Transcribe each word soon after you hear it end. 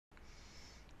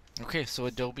Okay, so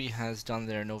Adobe has done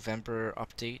their November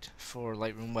update for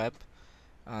Lightroom Web.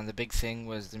 The big thing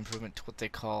was the improvement to what they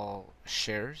call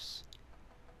shares.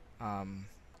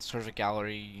 Sort of a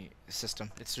gallery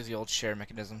system. It's through the old share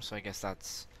mechanism, so I guess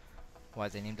that's why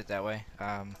they named it that way.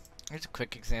 Here's a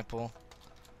quick example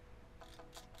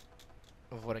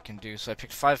of what it can do. So I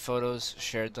picked 5 photos,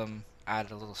 shared them,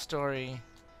 added a little story,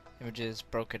 images,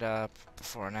 broke it up,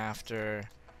 before and after,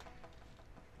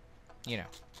 you know.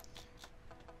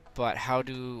 But how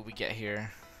do we get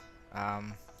here?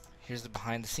 Here's the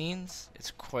behind the scenes. It's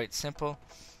quite simple.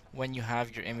 When you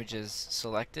have your images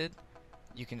selected,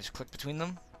 you can just click between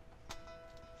them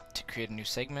to create a new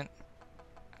segment,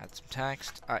 add some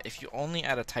text. If you only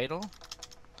add a title,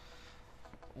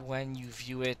 when you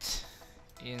view it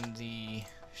in the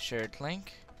shared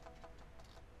link,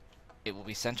 it will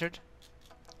be centered.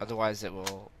 Otherwise, it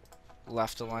will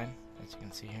left align, as you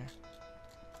can see here.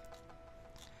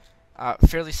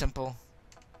 Fairly simple.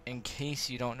 In case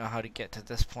you don't know how to get to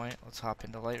this point, let's hop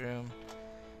into Lightroom.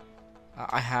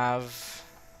 I have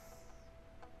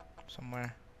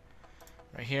somewhere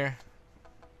right here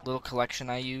little collection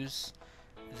I use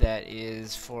that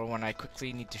is for when I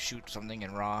quickly need to shoot something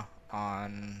in RAW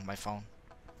on my phone.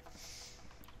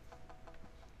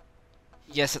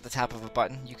 Yes, at the tap of a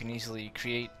button you can easily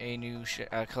create a new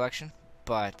collection,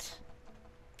 but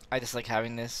I just like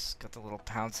having this. Got the little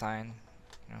pound sign,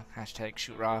 hashtag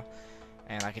shoot RAW,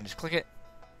 and I can just click it,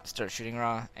 start shooting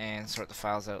RAW, and sort the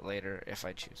files out later if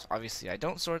I choose. Obviously I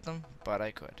don't sort them, but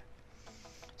I could.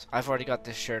 So I've already got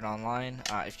this shared online.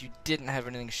 If you didn't have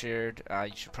anything shared,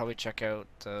 you should probably check out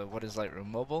what is Lightroom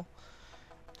Mobile.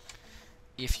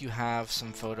 If you have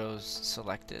some photos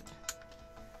selected,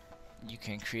 you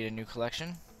can create a new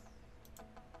collection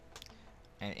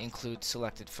and include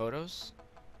selected photos.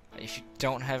 If you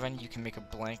don't have any, you can make a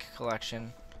blank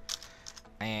collection,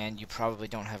 and you probably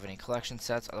don't have any collection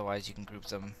sets, otherwise you can group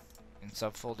them in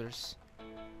subfolders.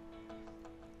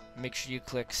 Make sure you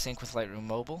click Sync with Lightroom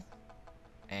Mobile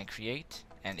and create,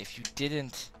 and if you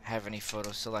didn't have any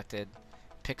photos selected,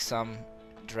 pick some,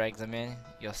 drag them in.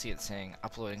 You'll see it saying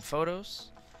uploading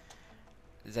photos.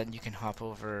 Then you can hop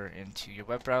over into your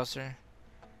web browser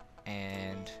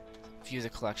and view the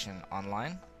collection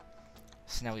online.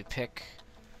 So now we pick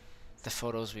the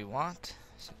photos we want.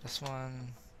 So this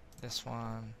one, this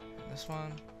one, and this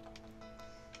one.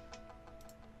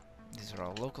 These are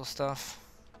all local stuff.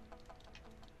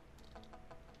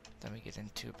 Then we get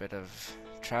into a bit of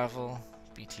travel,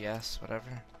 BTS,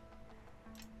 whatever.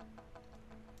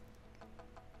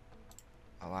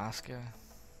 Alaska.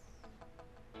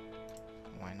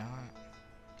 Why not?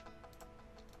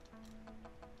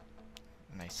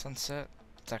 Nice sunset.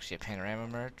 It's actually a panorama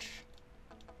merge.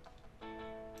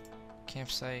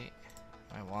 Campsite.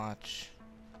 My watch.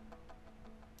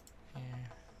 Here.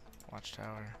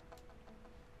 Watchtower.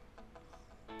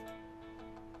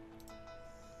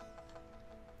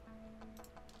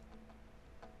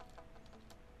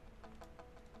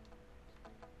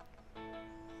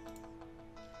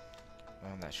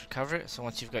 And that should cover it. So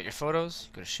once you've got your photos,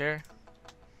 go to share.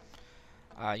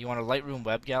 You want a Lightroom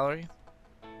Web Gallery.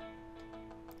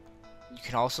 You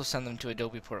can also send them to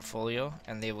Adobe Portfolio,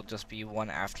 and they will just be one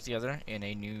after the other in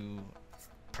a new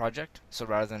project. So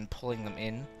rather than pulling them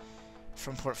in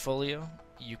from Portfolio,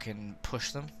 you can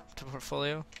push them to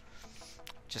Portfolio.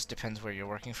 Just depends where you're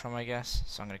working from, I guess.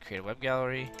 So I'm going to create a web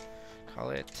gallery,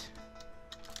 call it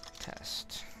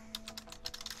test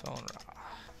phone raw.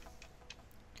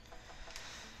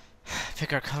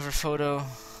 Pick our cover photo.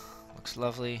 Looks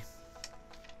lovely.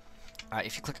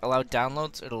 If you click allow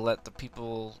downloads, it'll let the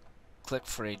people click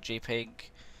for a JPEG.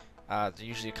 They're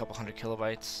usually a couple hundred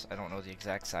kilobytes. I don't know the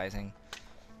exact sizing.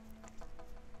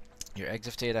 Your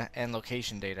EXIF data and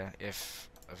location data if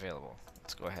available.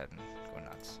 Let's go ahead and go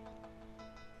nuts.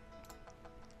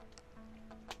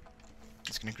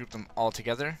 It's going to group them all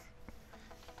together.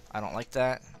 I don't like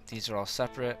that. These are all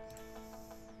separate.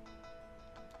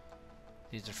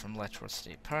 These are from Letchworth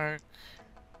State Park,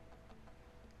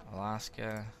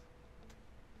 Alaska.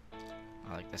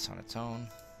 I like this on its own.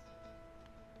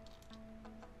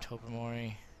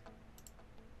 Tobermory.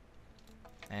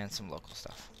 And some local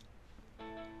stuff. So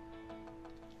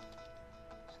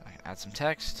I can add some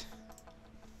text.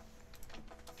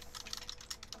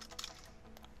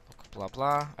 Local blah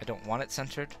blah. I don't want it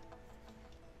centered.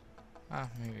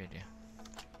 Maybe I do.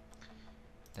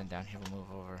 Then down here we'll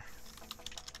move over.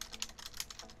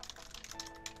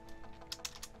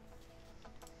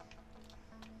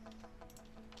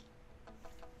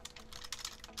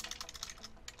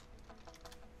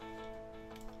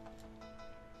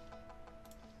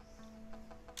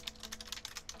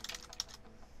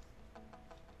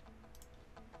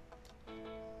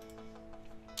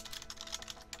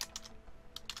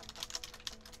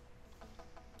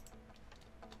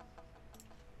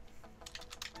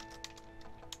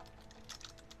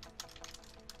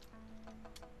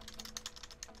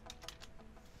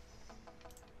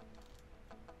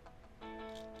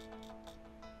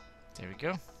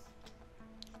 go.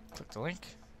 Click the link,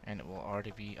 and it will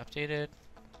already be updated.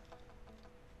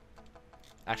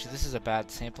 Actually, this is a bad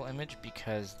sample image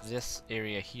because this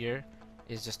area here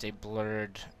is just a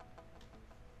blurred,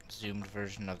 zoomed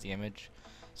version of the image.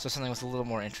 So something with a little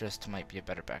more interest might be a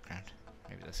better background.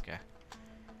 Maybe this guy.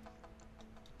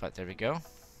 But there we go.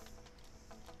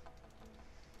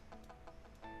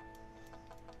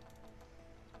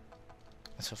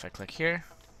 So if I click here,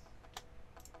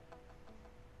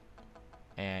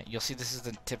 and you'll see this is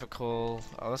the typical,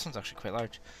 oh, this one's actually quite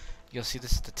large. You'll see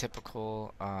this is the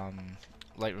typical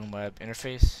Lightroom Web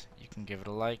interface. You can give it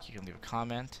a like, you can leave a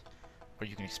comment, or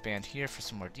you can expand here for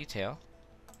some more detail.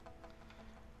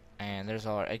 And there's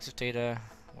all our exit data,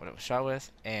 what it was shot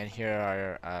with, and here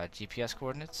are our GPS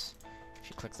coordinates. If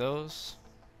you click those,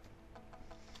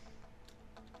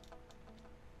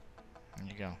 there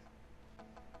you go.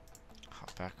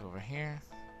 Hop back over here.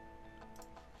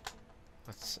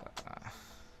 Let's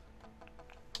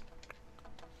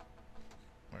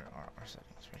where are our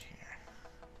settings? Right here.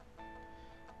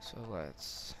 So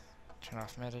let's turn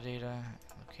off metadata,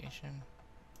 location,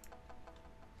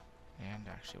 and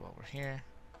actually while we're here,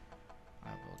 I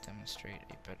will demonstrate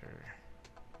a better,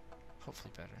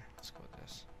 hopefully better. Let's go with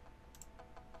this.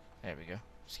 There we go.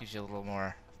 This gives you a little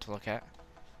more to look at.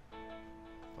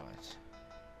 But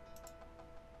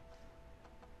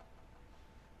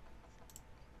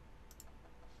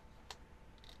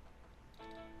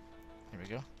there we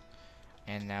go.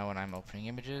 And now when I'm opening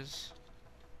images,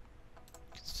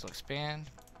 you can still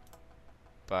expand,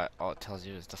 but all it tells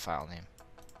you is the file name.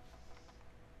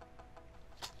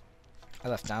 I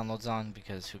left downloads on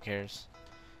because who cares?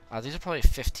 These are probably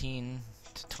 15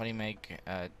 to 20 meg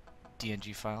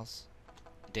DNG files,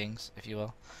 dings, if you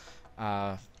will.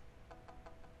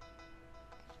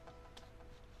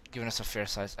 Giving us a fair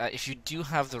size. If you do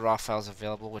have the raw files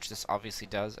available, which this obviously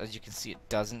does, as you can see, it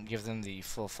doesn't give them the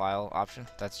full file option.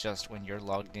 That's just when you're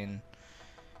logged in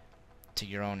to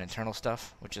your own internal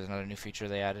stuff, which is another new feature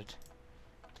they added.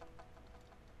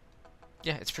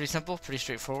 Yeah, it's pretty simple, pretty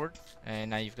straightforward, and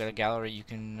now you've got a gallery you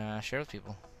can share with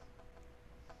people.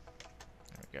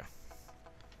 There we go.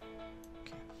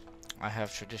 Okay. I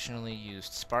have traditionally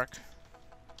used Spark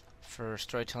for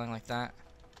storytelling like that.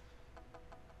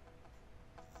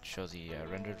 Show the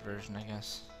rendered version, I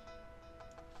guess.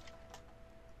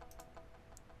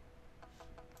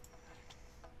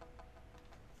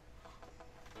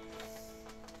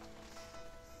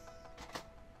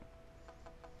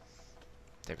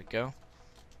 There we go.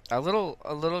 A little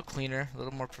cleaner, a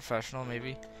little more professional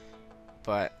maybe,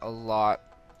 but a lot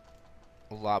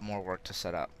more work to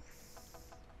set up.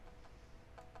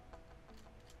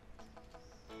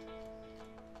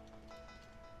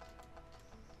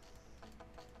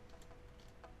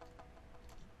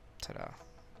 Ta-da.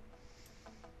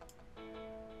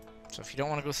 So if you don't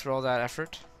want to go through all that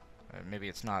effort, maybe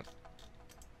it's not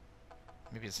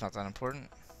that important.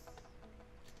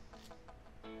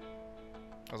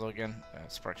 Although again,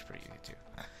 Spark's pretty easy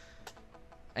too.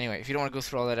 Anyway, if you don't want to go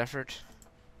through all that effort,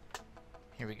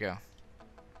 here we go.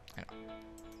 And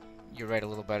you write a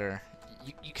little better.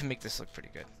 You can make this look pretty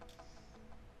good.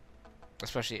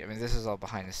 Especially, I mean, this is all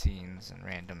behind the scenes and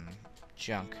random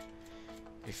junk.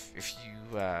 If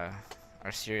you are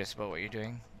serious about what you're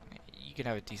doing, you can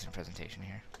have a decent presentation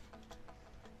here.